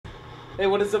Hey,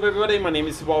 what is up, everybody? My name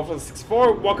is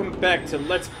Ball64. Welcome back to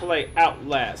Let's Play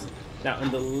Outlast. Now,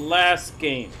 in the last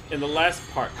game, in the last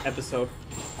episode,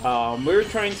 we were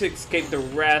trying to escape the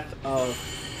wrath of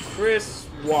Chris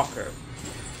Walker.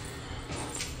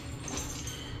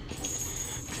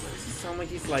 Does he sound like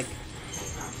he's like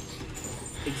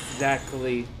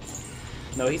exactly?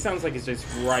 No, he sounds like he's just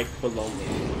right below me.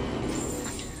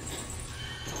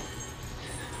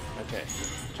 Okay,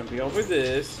 jumping over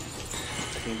this.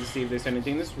 I need to see if there's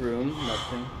anything in this room.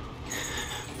 Nothing.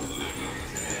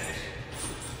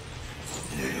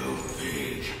 Little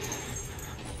pig.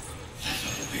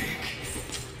 Little pig.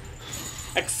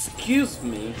 Excuse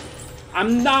me.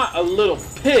 I'm not a little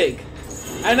pig.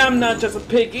 And I'm not just a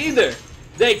pig either.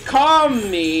 They call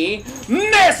me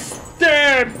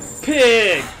Mr.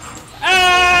 Pig.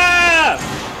 Ah!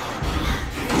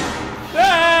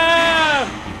 Ah!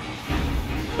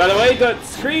 By the way, that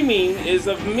screaming is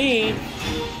of me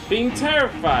being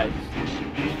terrified.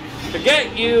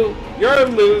 Forget you. You're a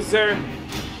loser.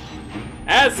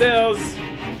 As is.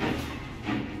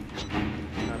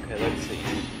 Okay, let's see.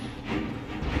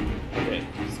 Okay,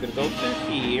 just gonna go through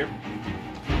here.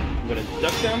 I'm gonna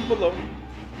duck down below.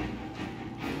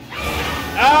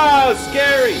 Oh,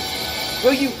 scary!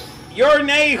 Well, you're an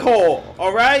a-hole,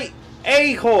 alright?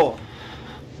 A-hole.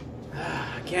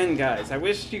 Again, guys, I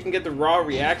wish you can get the raw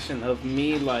reaction of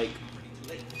me, like,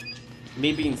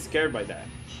 me being scared by that.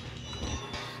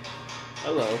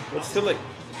 Hello, what's still like?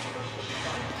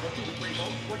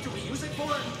 What do we use it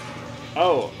for?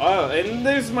 Oh, and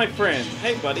there's my friend.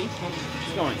 Hey, buddy,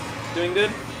 how's it going? Doing good?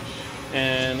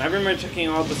 And I remember checking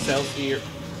all the cells here.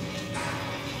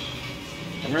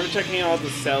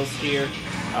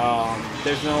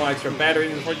 There's no extra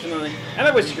batteries, unfortunately, and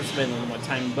I wish you could spend a little more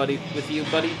time, with you,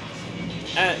 buddy.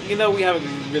 You know, we have a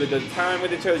really good time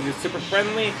with each other. You're super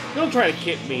friendly. You don't try to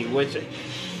kick me,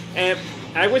 and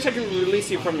I wish I could release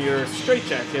you from your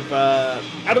straitjacket, but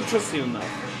I don't trust you enough.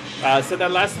 I said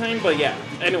that last time, but yeah.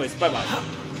 Anyways, bye-bye.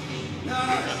 No!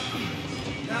 I'm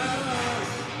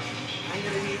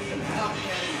gonna need some help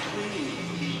getting clean.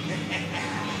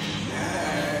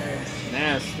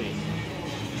 Nasty.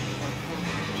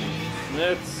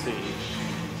 Let's see.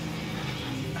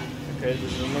 Okay,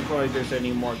 doesn't look like there's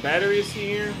any more batteries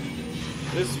here.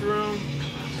 This room.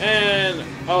 And,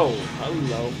 oh,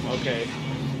 hello. Okay.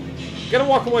 Gotta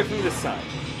walk away from this side.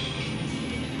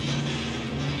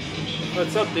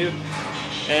 What's up, dude?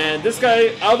 And this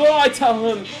guy, although I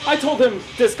told him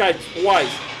this guy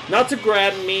twice not to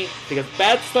grab me because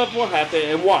bad stuff will happen.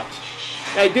 And watch.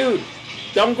 Hey, dude,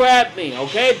 don't grab me,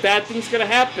 okay? Bad things gonna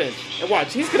happen. And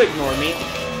watch, he's gonna ignore me.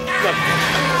 Look.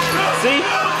 See?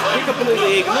 He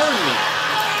completely ignored me.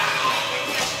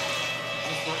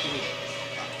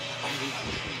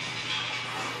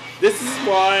 This is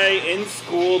why in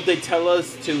school they tell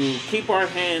us to keep our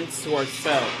hands to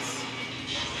ourselves.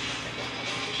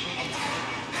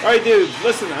 Alright, dude,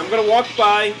 listen, I'm gonna walk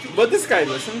by, but this guy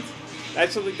listens.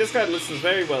 Actually, this guy listens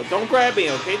very well. Don't grab me,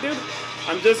 okay, dude?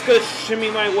 I'm just gonna shimmy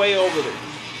my way over there.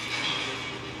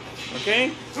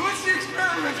 Okay? So what's the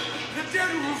experiment? The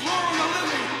dead will roll on the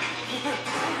living.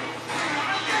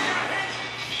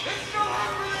 It's still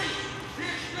happening! The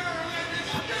experiment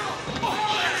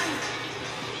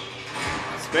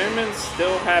is Experiment's still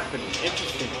still happening.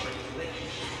 Interesting.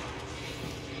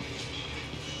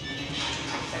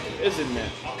 Isn't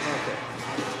it? Okay.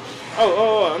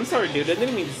 Oh, I'm sorry, dude. I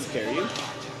didn't mean to scare you.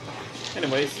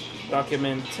 Anyways,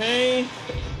 documente.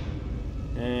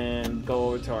 And go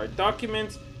over to our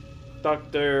documents.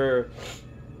 Dr.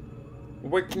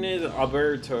 Wickness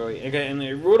Laboratory. Okay, and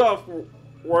Rudolph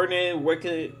Warren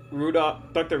Wicked Rudolph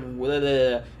Dr.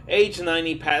 age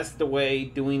 90 passed away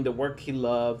doing the work he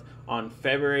loved on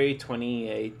February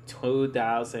 28,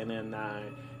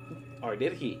 2009. Or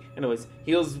did he? Anyways,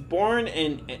 he was born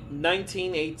in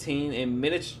 1918 in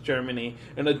Munich, Germany,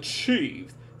 and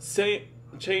achieved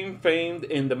famed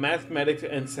in the mathematics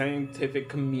and scientific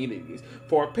communities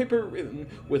for a paper written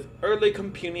with early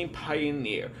computing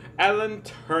pioneer Alan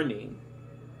Turing.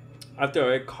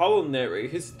 After a culinary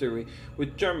history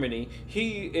with Germany,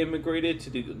 he immigrated to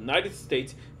the United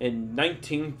States in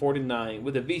 1949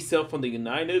 with a visa from the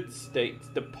United States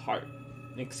Department.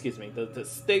 Excuse me, the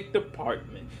State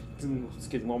Department.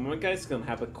 Excuse me, one moment, guys. Gonna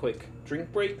have a quick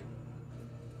drink break.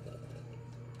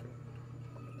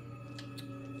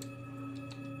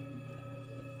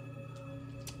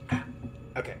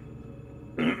 Okay.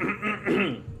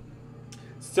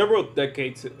 Several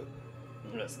decades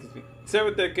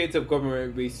of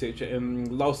government research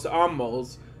in Los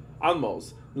Alamos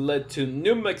led to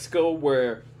New Mexico,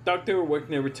 where Dr.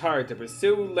 Wagner retired to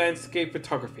pursue landscape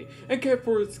photography and care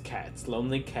for his cats.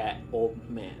 Lonely cat, old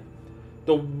man.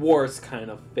 The worst kind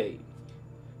of fate.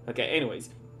 Okay, anyways.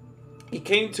 He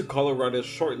came to Colorado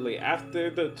shortly after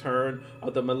the turn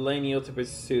of the millennium to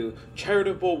pursue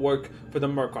charitable work for the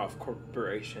Markov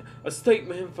Corporation. A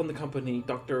statement from the company,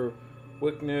 Dr.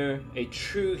 Wagner, a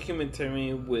true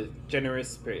humanitarian with generous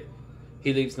spirit.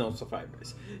 He leaves no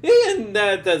survivors. And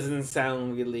that doesn't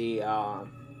sound really, a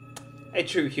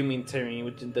true humanitarian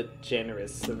with the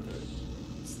generous,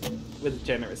 with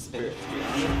generous spirit.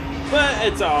 But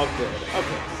it's all good.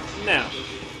 Okay, now,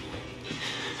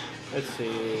 let's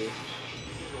see.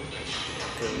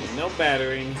 Okay, no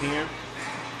battery in here.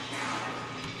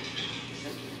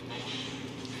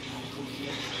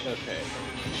 Okay.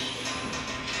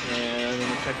 And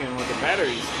I'm checking with the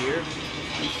batteries here.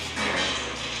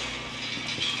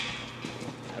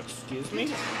 Excuse me? I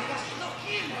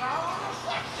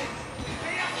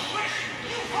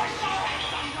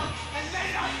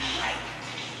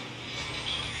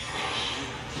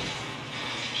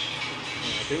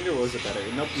think there was a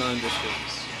battery. Nope, not in this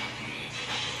case.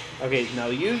 Okay, now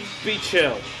you be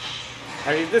chill.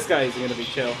 I mean, this guy is gonna be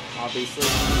chill, obviously.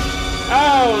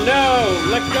 Oh no!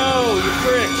 Let go, you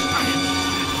prick!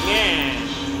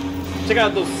 Yeah! Check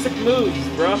out those sick moves,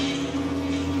 bro.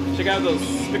 Check out those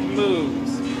sick moves.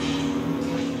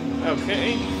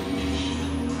 Okay.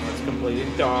 It's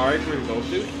completely dark. We're gonna go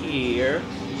through here.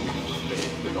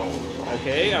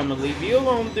 Okay, I'm gonna leave you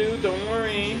alone, dude. Don't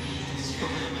worry.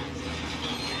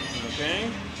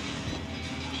 Okay.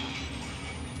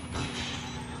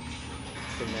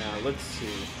 So now, let's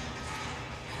see.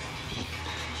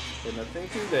 Okay, nothing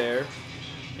through there.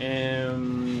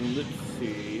 And let's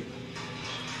see.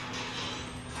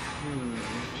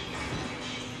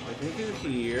 Nothing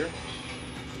through here.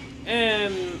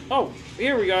 And oh,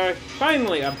 here we are.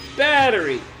 Finally, a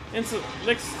battery. And so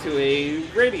next to a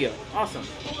radio. Awesome.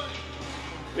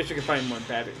 Wish I could find more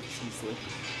batteries easily.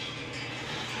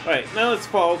 Alright, now let's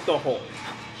follow the hole.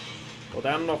 Go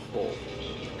down the hole.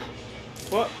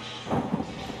 What?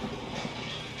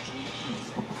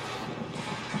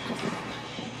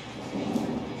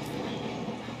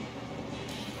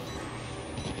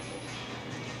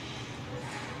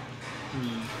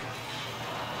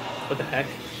 What the heck?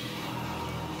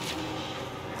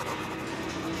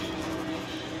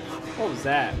 What was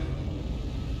that?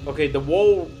 Okay, the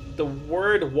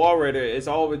word Wall Rider is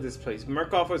all over this place.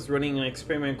 Murkoff was running an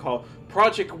experiment called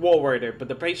Project Wall Rider, but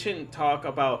the patients talk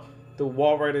about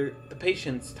Wall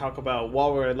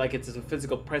Rider like it's a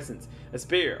physical presence, a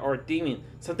spirit or a demon,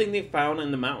 something they found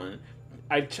in the mountain.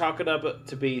 I chalk it up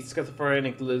to be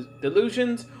schizophrenic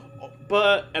delusions,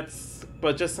 but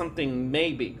just something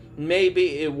maybe.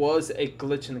 Maybe it was a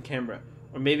glitch in the camera.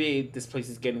 Or maybe this place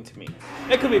is getting to me.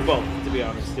 It could be both, to be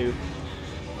honest, dude.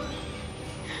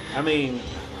 I mean,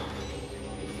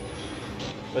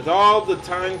 with all the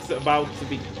times about to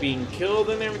be being killed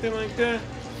and everything like that,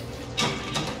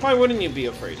 why wouldn't you be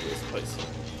afraid of this place?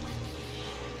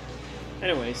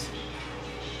 Anyways,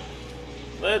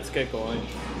 let's get going.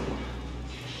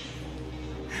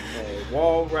 Okay,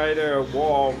 Wall Rider,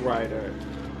 Wall Rider.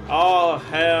 Oh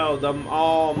hell, the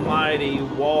almighty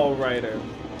Wall Rider.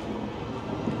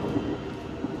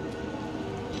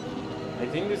 I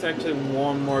think there's actually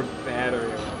one more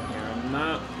battery around here. I'm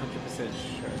not 100%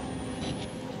 sure.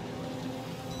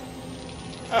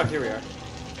 Oh, here we are.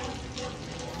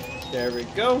 There we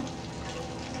go.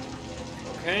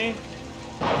 Okay.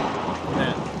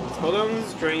 Now, let's hold on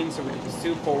this train so we can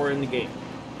pursue forward in the game.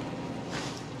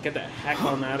 Get that heck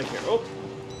on out of here. Oh.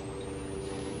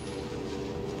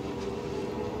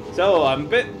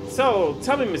 So,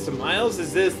 tell me, Mr. Miles,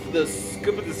 is this the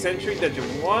scoop of the century that you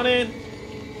wanted?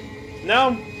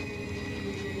 No?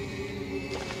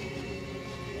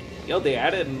 Yo, they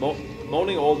added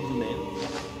moaning old men.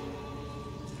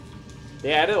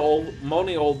 They added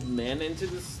moaning old men into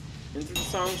the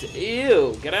songs.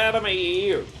 Ew! Get out of my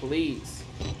ear, please.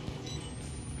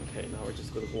 Okay, now we're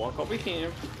just gonna walk over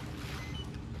here.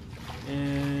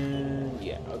 And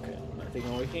yeah, okay, nothing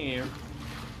over here.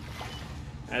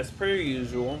 As per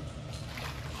usual.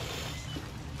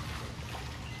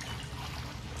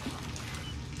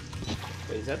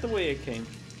 Wait, is that the way it came?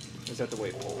 Or is that the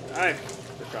way forward? I've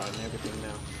forgotten everything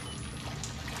now.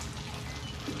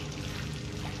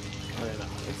 Oh, no,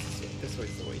 this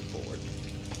way's the way forward.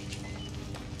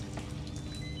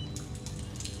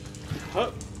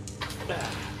 Huh.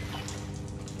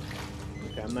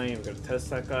 Okay, I'm not even gonna test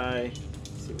that guy.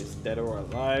 See if he's dead or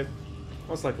alive.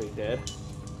 Most likely dead.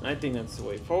 I think that's the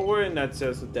way forward, and that's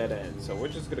just a dead end. So we're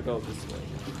just gonna go this way.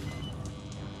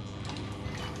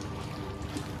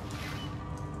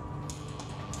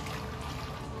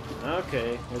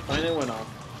 Okay, it finally went off.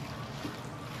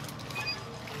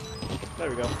 There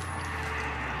we go.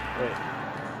 Wait.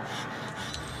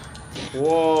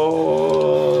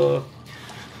 Whoa!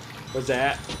 What's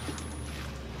that?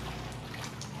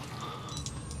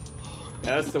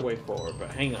 That's the way forward, but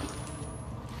hang on.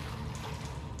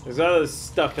 There's other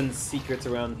stuff and secrets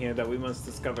around here that we must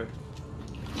discover.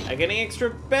 Like getting extra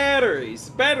batteries.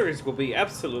 Batteries will be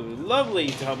absolutely lovely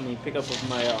to help me pick up with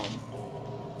my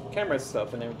camera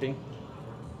stuff and everything.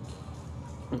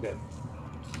 Okay.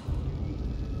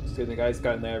 Excuse me, guys.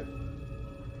 Got in there.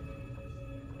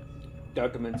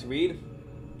 Document to read.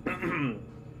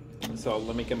 So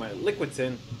let me get my liquids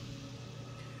in.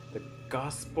 The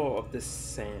Gospel of the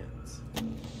Sands.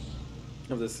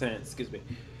 Excuse me.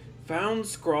 Found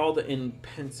scrawled in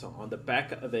pencil on the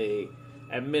back of a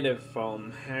admitted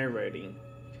foam handwriting.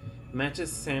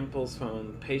 Matches samples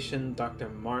from patient Dr.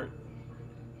 Martin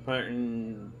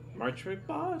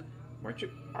Archibald?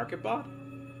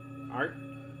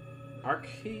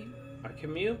 Archimiad?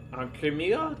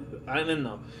 I don't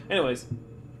know. Anyways,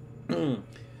 if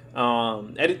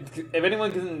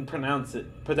anyone can pronounce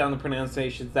it, put down the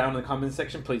pronunciations down in the comment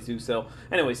section, please do so.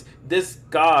 Anyways, this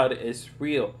God is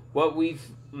real. What we've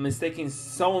mistaken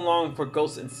so long for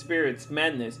ghosts and spirits,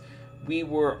 madness, we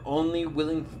were only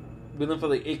willing for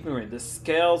the ignorant. The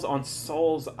scales on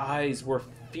souls' eyes were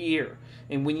fear.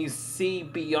 And when you see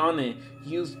beyond it,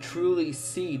 you truly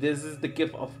see. This is the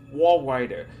gift of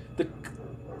Walrider. The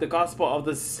gospel of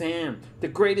the sand. The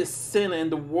greatest sin in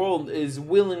the world is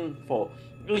willful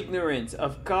ignorance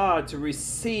of God to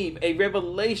receive a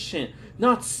revelation,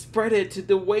 not spread it to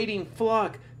the waiting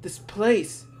flock. This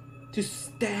place to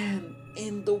stand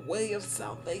in the way of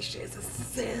salvation is a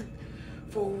sin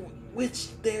for which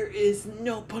there is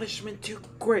no punishment too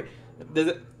great.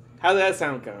 How did that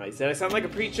sound, guys? Did I sound like a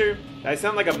preacher? Did I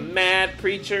sound like a mad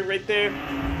preacher right there?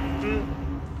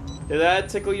 Did that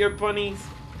tickle your bunnies?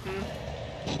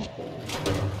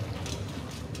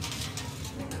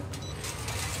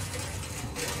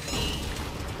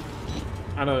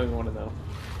 I don't even want to know.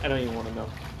 I don't even want to know.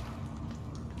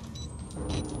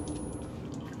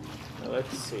 Now,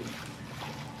 let's see.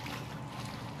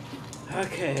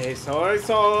 Okay, so I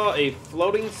saw a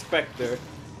floating specter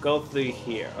go through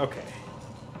here. Okay.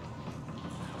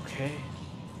 Okay.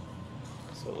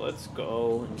 So let's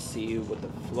go and see what the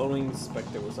floating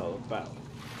specter was all about.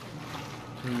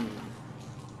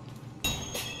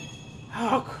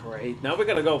 Oh, great. Now we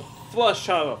gotta go flush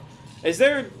out. Is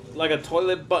there like a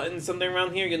toilet button, something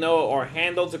around here, you know, or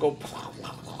handle to go...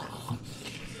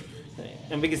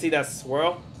 And we can see that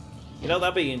swirl? You know,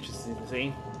 that'd be interesting to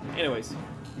see. Anyways.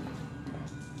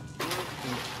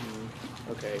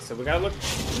 Okay, so we gotta look...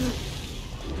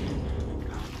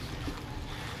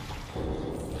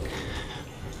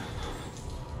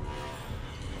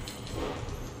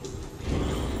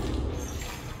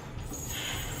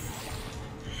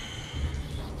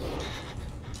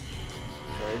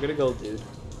 Where are you gonna go, dude?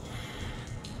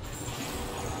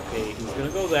 Okay, he's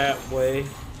gonna go that way.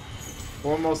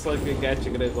 Or most likely, guys,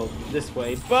 you're gonna go this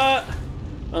way. But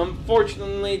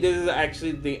unfortunately, this is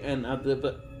actually the end of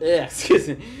the. Excuse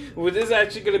me. Well, this is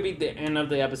actually gonna be the end of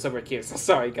the episode right here. So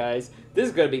sorry, guys. This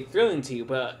is gonna be thrilling to you,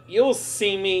 but you'll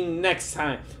see me next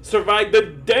time. Survive the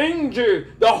danger,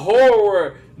 the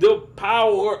horror, the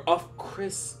power of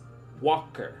Chris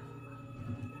Walker,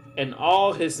 and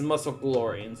all his muscle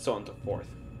glory, and so on and so forth.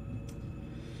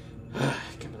 I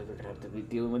can't believe we're gonna have to be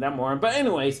dealing with that more. But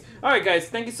anyways, alright guys,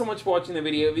 thank you so much for watching the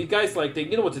video. If you guys liked it,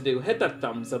 you know what to do. Hit that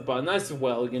thumbs up button as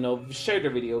well, you know, share the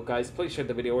video, guys. Please share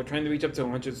the video. We're trying to reach up to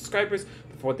 100 subscribers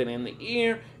before the end of the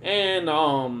year. And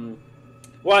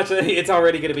well, actually, it's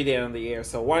already gonna be the end of the year,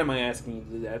 so why am I asking you to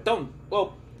do that?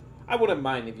 Well, I wouldn't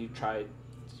mind if you tried.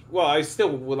 Well, I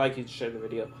still would like you to share the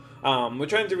video. We're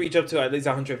trying to reach up to at least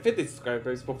 150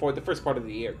 subscribers before the first part of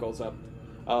the year goes up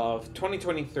of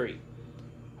 2023.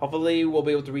 Hopefully, we'll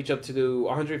be able to reach up to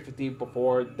 150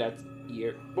 before that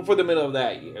year, before the middle of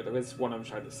that year. That is what I'm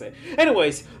trying to say.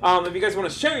 Anyways, if you guys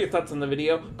want to share your thoughts on the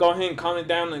video, go ahead and comment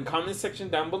down in the comment section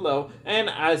down below. And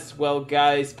as well,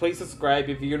 guys, please subscribe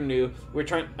if you're new. We're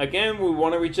trying, again, we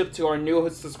want to reach up to our new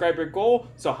subscriber goal,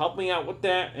 so help me out with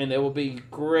that, and it will be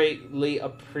greatly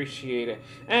appreciated.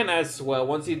 And as well,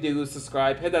 once you do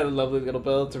subscribe, hit that lovely little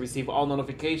bell to receive all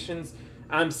notifications.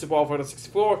 I'm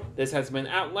Super64. This has been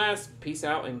Outlast. Peace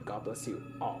out, and God bless you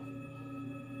all.